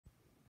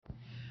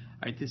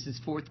All right, this is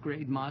 4th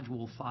grade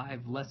Module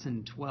 5,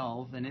 Lesson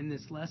 12, and in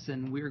this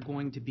lesson we're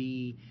going to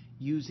be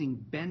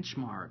using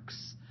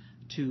benchmarks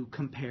to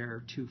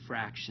compare two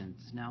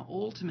fractions. Now,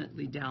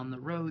 ultimately down the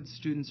road,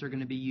 students are going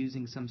to be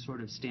using some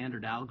sort of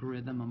standard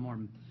algorithm, a more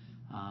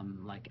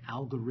like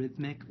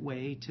algorithmic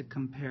way to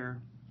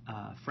compare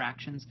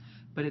fractions.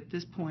 But at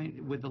this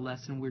point with the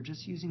lesson, we're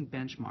just using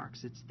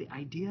benchmarks. It's the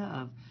idea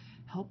of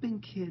helping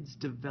kids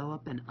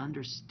develop an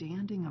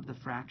understanding of the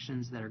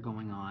fractions that are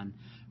going on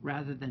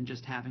rather than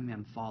just having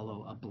them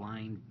follow a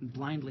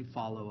blindly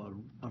follow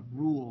a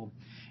rule.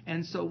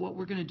 And so what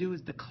we're going to do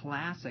is the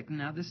classic.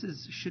 Now this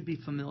should be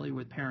familiar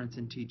with parents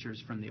and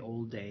teachers from the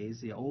old days,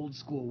 the old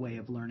school way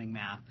of learning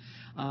math.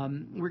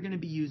 We're going to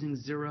be using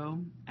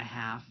 0,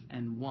 1/2,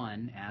 and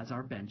 1 as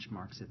our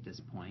benchmarks at this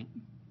point,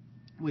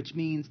 which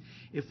means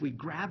if we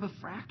grab a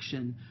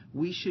fraction,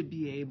 we should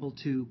be able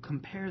to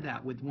compare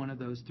that with one of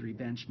those three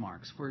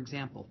benchmarks. For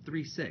example,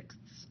 3/6.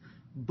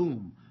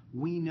 Boom.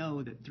 We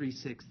know that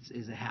 3/6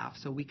 is a half,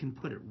 so we can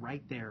put it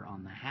right there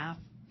on the half.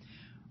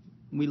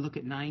 We look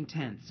at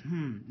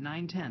 9/10.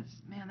 9/10.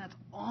 Man, that's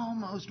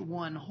almost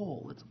 1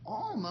 whole. It's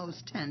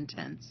almost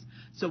 10/10.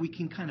 So we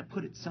can kind of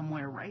put it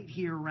somewhere right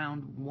here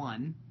around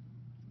 1.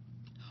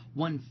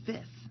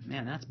 1/5.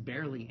 Man, that's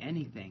barely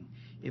anything.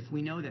 If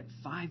we know that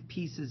 5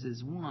 pieces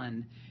is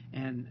 1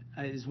 and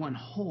is 1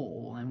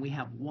 whole, and we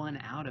have 1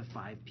 out of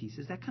 5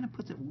 pieces, that kind of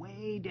puts it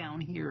way down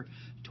here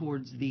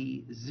towards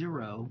the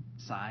 0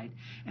 side.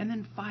 And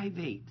then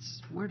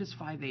 5/8. Where does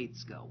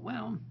 5/8 go?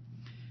 Well,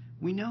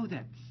 we know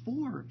that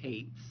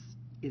 4/8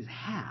 is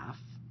half,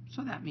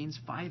 so that means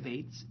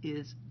 5/8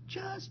 is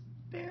just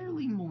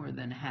barely more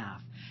than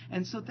half.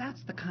 And so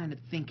that's the kind of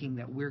thinking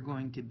that we're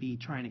going to be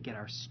trying to get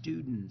our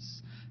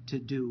students to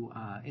do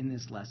in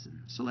this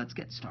lesson. So let's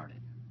get started.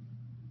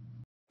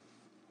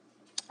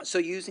 So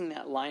using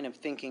that line of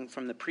thinking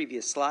from the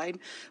previous slide,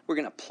 we're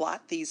going to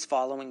plot these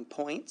following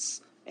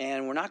points,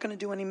 and we're not going to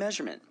do any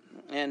measurement.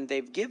 And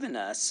they've given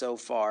us so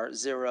far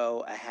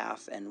 0,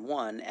 1/2, and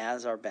 1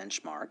 as our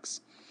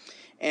benchmarks.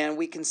 And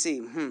we can see,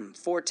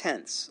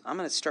 4/10. I'm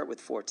going to start with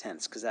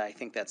 4/10 because I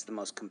think that's the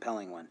most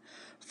compelling one.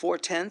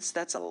 4/10,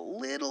 that's a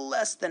little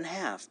less than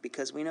half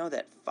because we know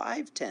that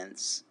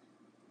 5/10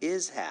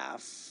 is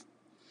half.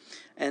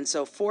 And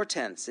so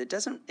 4/10, it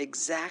doesn't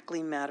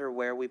exactly matter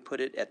where we put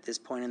it at this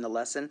point in the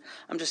lesson.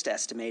 I'm just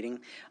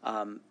estimating.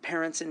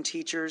 Parents and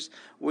teachers,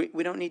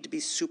 we don't need to be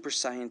super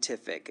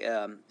scientific.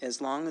 As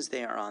long as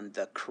they are on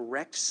the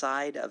correct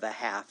side of a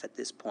half at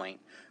this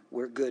point,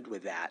 we're good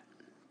with that.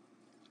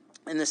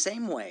 In the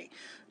same way,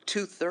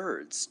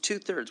 2/3.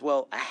 2/3,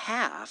 well, a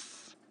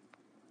half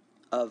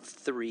of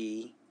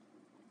 3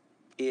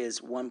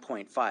 is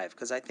 1.5,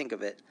 because I think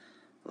of it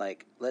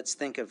like, let's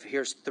think of,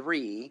 here's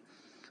 3,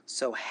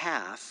 so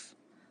half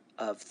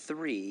of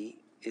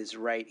 3 is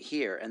right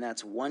here, and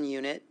that's 1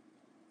 unit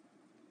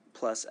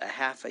plus a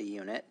 1/2 a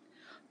unit,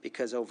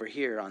 because over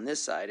here on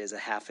this side is a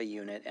 1/2 a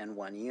unit and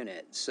 1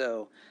 unit.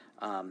 So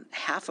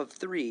half of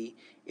 3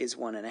 is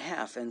 1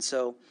 1/2, and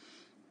so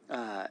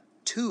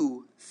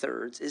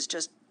 2/3 is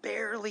just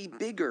barely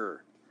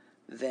bigger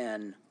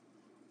than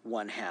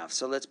 1/2.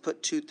 So let's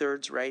put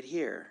 2/3 right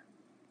here.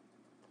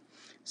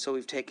 So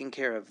we've taken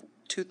care of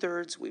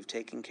 2/3, we've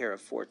taken care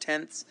of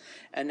 4/10,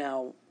 and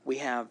now we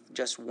have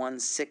just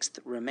 1/6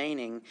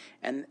 remaining.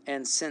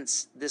 And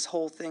since this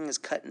whole thing is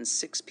cut in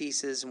 6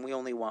 pieces and we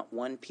only want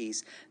 1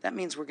 piece, that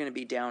means we're going to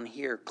be down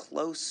here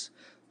close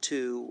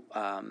to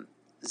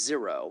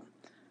 0,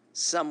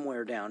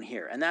 somewhere down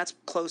here, and that's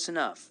close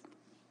enough.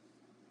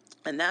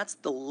 And that's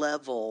the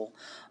level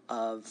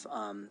of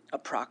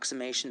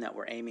approximation that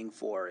we're aiming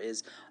for.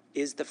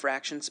 Is the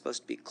fraction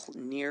supposed to be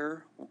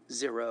near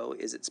 0?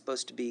 Is it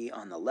supposed to be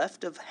on the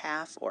left of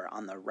half or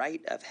on the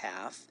right of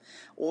half?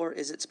 Or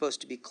is it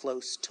supposed to be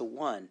close to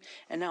 1?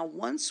 And now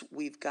once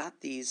we've got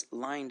these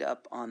lined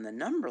up on the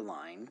number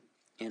line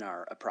in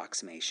our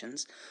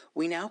approximations,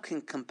 we now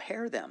can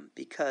compare them,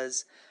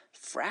 because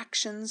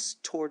fractions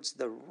towards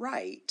the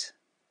right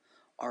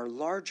are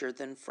larger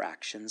than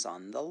fractions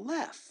on the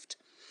left.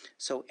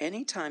 So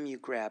anytime you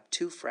grab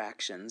two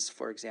fractions,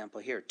 for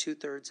example here,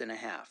 2/3 and a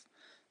half,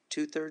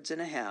 2/3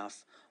 and a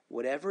half,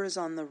 whatever is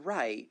on the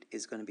right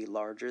is going to be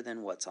larger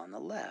than what's on the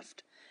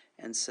left.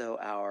 And so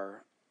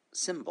our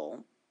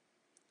symbol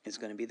is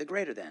going to be the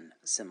greater than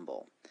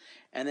symbol.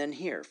 And then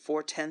here,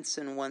 4/10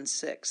 and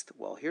 1/6.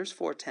 Well, here's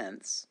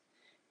 4/10,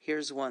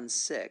 here's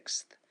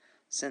 1/6.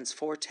 Since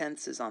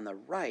 4/10 is on the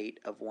right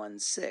of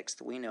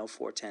 1/6, we know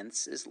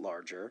 4/10 is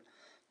larger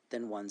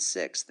than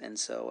 1/6, and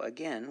so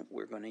again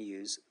we're going to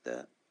use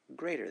the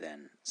greater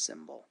than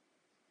symbol.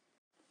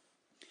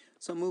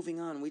 So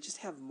moving on, we just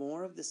have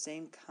more of the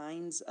same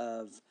kinds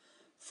of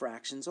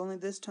fractions, only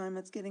this time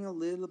it's getting a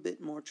little bit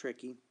more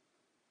tricky.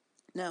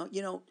 Now,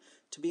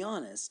 to be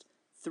honest,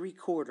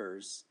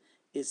 3/4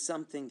 is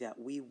something that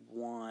we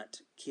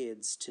want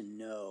kids to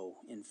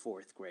know in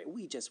 4th grade.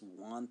 We just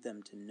want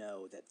them to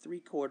know that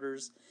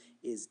 3/4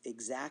 is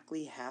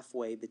exactly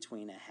halfway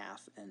between a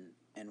half and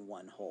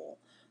 1 whole.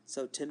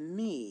 So to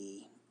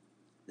me,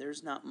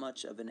 there's not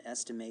much of an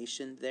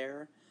estimation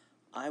there.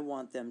 I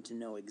want them to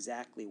know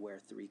exactly where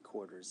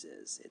 3/4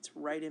 is. It's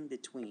right in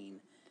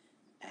between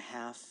a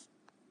half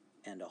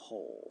and a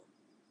whole.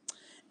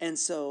 And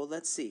so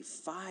let's see,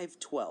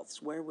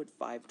 5/12. Where would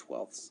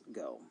 5/12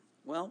 go?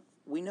 Well,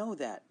 we know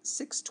that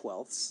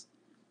 6/12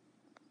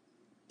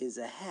 is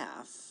a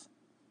half.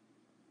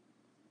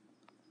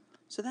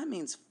 So that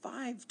means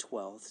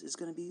 5/12 is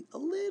going to be a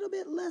little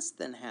bit less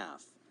than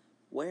half.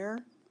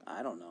 Where?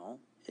 I don't know.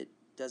 It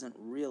doesn't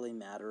really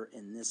matter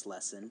in this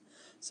lesson.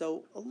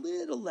 So a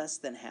little less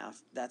than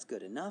half, that's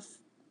good enough.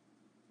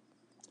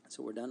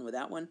 So we're done with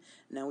that one.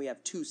 Now we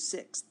have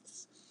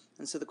 2/6.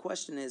 And so the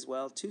question is,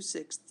 well,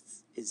 2/6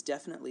 is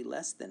definitely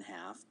less than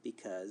half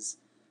because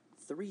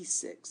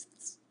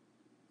 3/6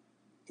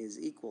 is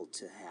equal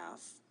to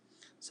half.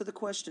 So the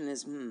question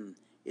is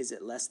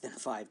it less than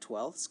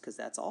 5/12? Because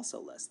that's also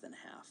less than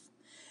half.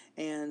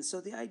 And so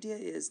the idea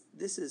is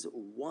this is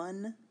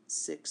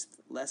 1/6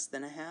 less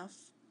than a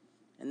half,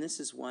 and this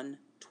is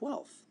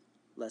 1/12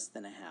 less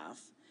than a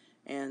half.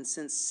 And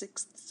since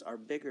sixths are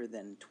bigger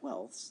than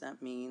twelfths,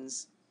 that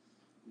means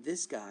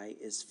this guy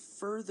is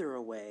further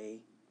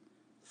away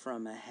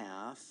from a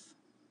half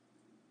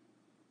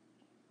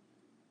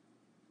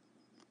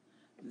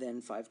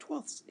than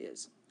 5/12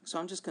 is. So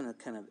I'm just going to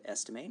kind of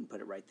estimate and put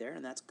it right there,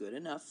 and that's good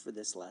enough for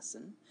this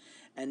lesson.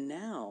 And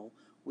now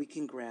we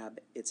can grab,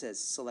 it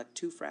says select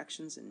two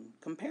fractions and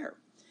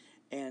compare.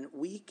 And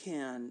we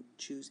can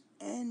choose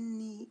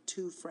any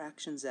two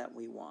fractions that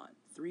we want,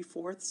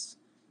 3/4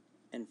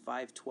 and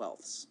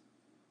 5/12.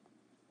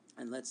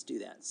 And let's do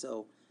that.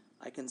 So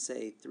I can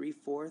say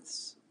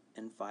 3/4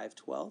 and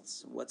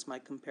 5/12. What's my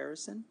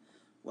comparison?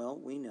 Well,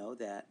 we know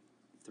that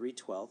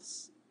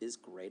 3/12 is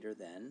greater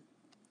than,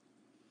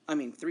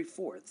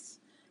 3/4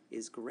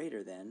 is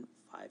greater than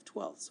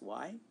 5/12.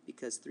 Why?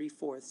 Because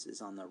 3/4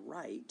 is on the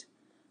right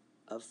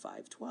of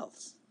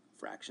 5/12.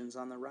 Fractions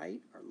on the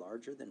right are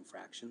larger than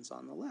fractions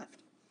on the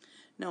left.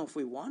 Now, if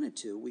we wanted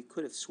to, we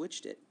could have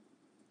switched it,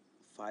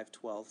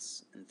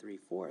 5/12 and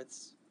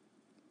 3/4,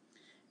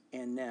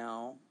 and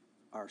now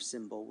our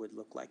symbol would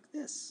look like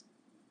this,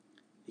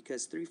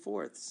 because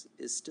 3/4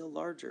 is still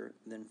larger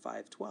than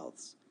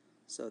 5/12.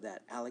 So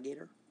that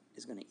alligator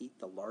is going to eat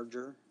the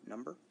larger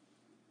number.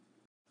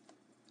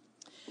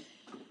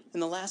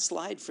 And the last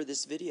slide for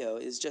this video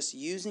is just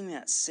using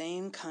that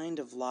same kind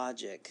of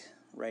logic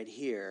right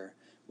here.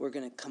 We're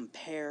going to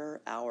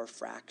compare our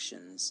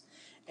fractions.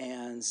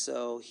 And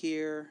so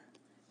here,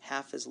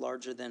 half is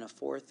larger than a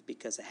fourth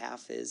because a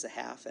half is a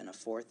half and a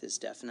fourth is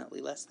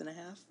definitely less than a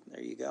half.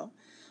 There you go.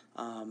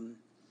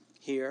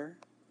 Here,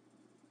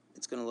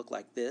 it's going to look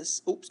like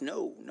this. Oops,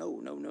 no,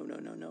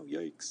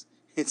 yikes.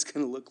 It's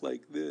going to look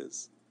like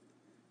this.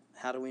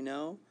 How do we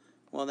know?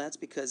 Well, that's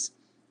because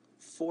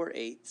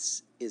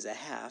 4/8 is a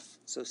half,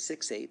 so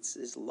 6/8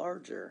 is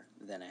larger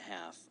than a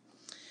half.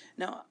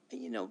 Now,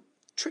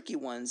 tricky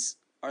ones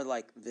are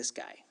like this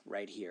guy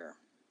right here.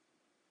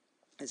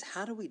 Is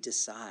how do we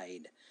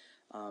decide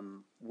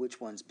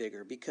which one's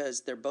bigger?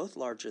 Because they're both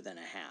larger than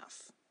a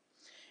half.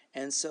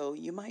 And so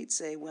you might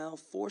say, well,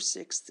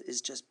 4/6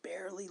 is just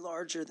barely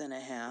larger than a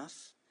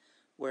half,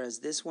 whereas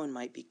this one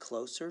might be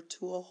closer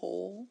to a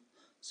whole.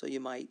 So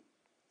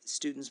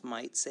students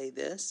might say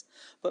this.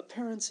 But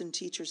parents and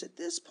teachers at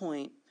this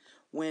point,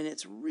 when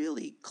it's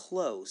really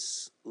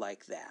close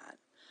like that,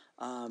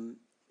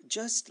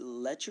 just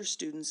let your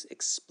students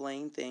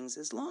explain things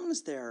as long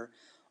as their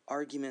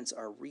arguments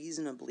are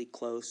reasonably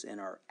close and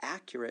are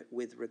accurate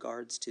with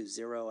regards to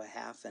 0, a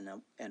half,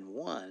 and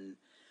 1,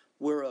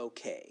 we're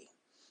okay.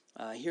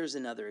 Here's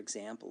another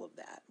example of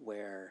that,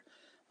 where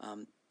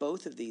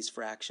both of these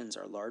fractions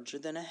are larger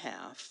than a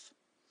half.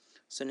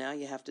 So now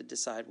you have to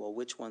decide, well,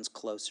 which one's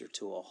closer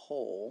to a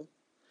whole?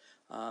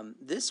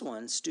 This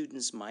one,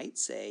 students might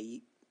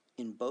say,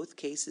 in both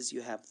cases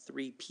you have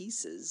 3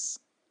 pieces,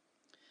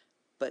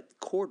 but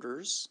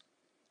quarters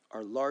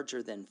are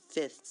larger than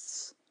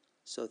fifths.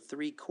 So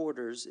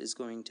 3/4 is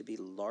going to be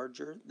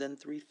larger than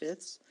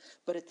 3/5.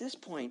 But at this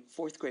point,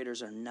 4th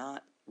graders are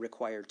not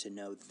required to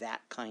know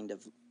that kind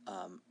of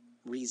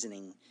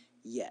reasoning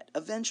yet.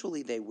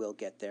 Eventually they will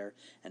get there,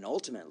 and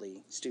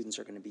ultimately students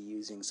are going to be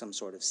using some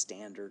sort of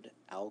standard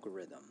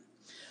algorithm.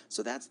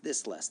 So that's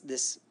this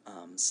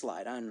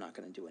slide. I'm not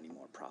going to do any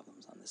more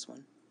problems on this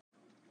one.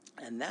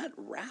 And that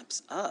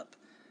wraps up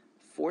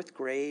 4th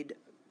grade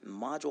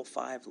Module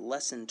 5,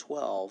 Lesson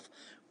 12,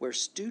 where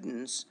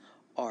students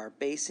are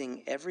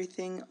basing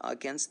everything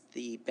against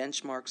the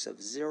benchmarks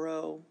of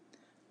 0,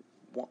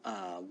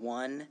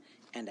 1,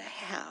 and a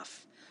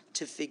half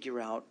to figure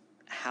out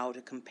how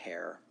to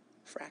compare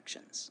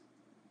fractions.